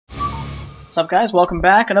What's up, guys? Welcome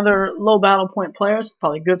back. Another low battle point player. It's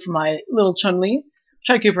probably good for my little Chun-li.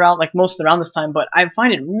 Try to keep her out like most of the round this time, but I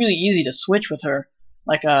find it really easy to switch with her,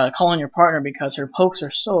 like calling your partner, because her pokes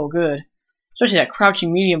are so good. Especially that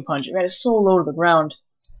crouching medium punch. Man, it's so low to the ground.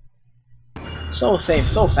 So safe,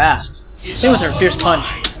 so fast. Same with her fierce punch.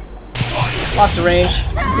 Lots of range.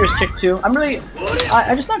 Fierce kick too. I'm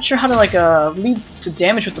just not sure how to like lead to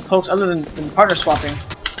damage with the pokes other than partner swapping.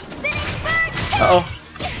 Uh-oh.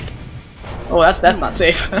 Oh, that's not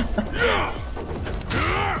safe. I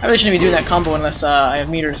really shouldn't be doing that combo unless I have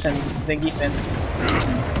meter to send Zangief in.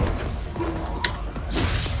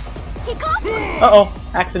 Uh-oh,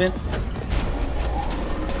 accident.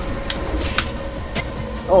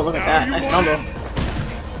 Oh, look at that, nice combo.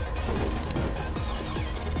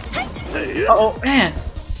 Uh-oh, man.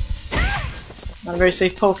 Not a very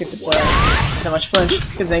safe poke if it's that much flinch.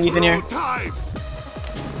 Let's get Zangief in here.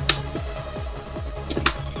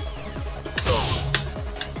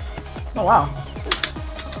 Oh wow.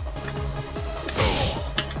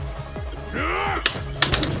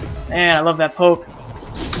 Man, I love that poke.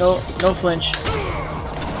 No flinch.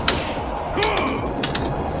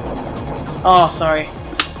 Oh, sorry.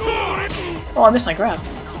 Oh, I missed my grab.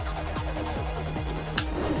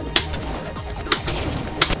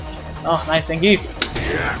 Oh, nice Zangief.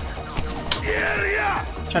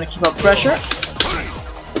 Trying to keep up pressure.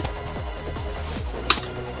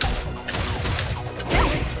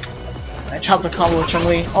 I chopped the combo with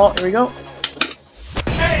Chun-li. Oh, here we go.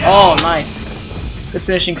 Oh, nice. Good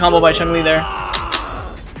finishing combo by Chun-li there.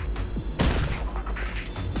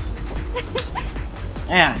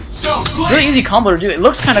 Man, really easy combo to do. It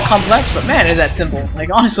looks kind of complex, but man, is that simple. Like,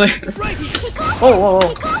 honestly. Whoa, whoa,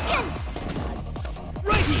 whoa.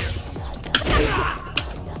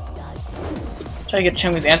 Try to get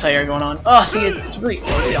Chun-li's anti-air going on. Oh, see, it's really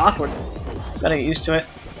awkward. Just gotta get used to it.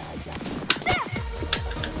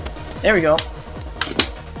 There we go.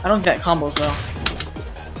 I don't think that combos though.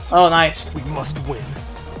 Oh, nice. We must win.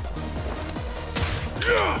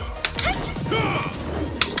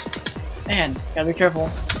 Man, gotta be careful.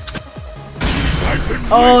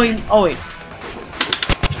 Oh, wait.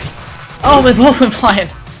 Oh, they both went flying.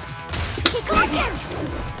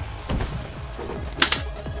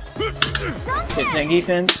 Let's get Zangief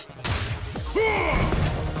in.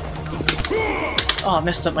 Oh, I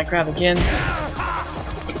messed up my grab again.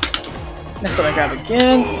 Messed up my grab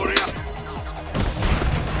again.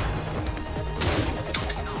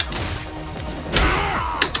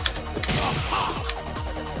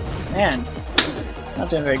 Man, not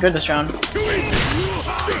doing very good this round.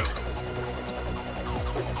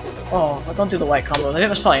 Oh, don't do the white combo. I think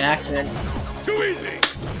that's probably an accident.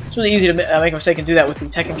 It's really easy to make a mistake and do that with the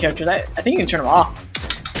Tekken characters. I think you can turn them off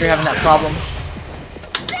if you're having that problem.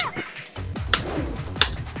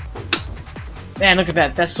 Man, look at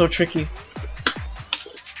that. That's so tricky.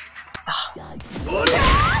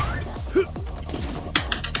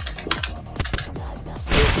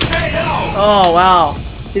 Oh wow.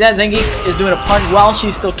 See, that Zangief is doing a punch while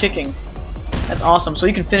she's still kicking. That's awesome. So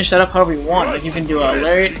you can finish that up however you want. Like you can do a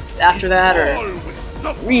lariat after that, or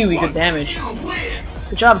really good damage.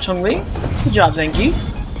 Good job, Chun-li. Good job, Zangief.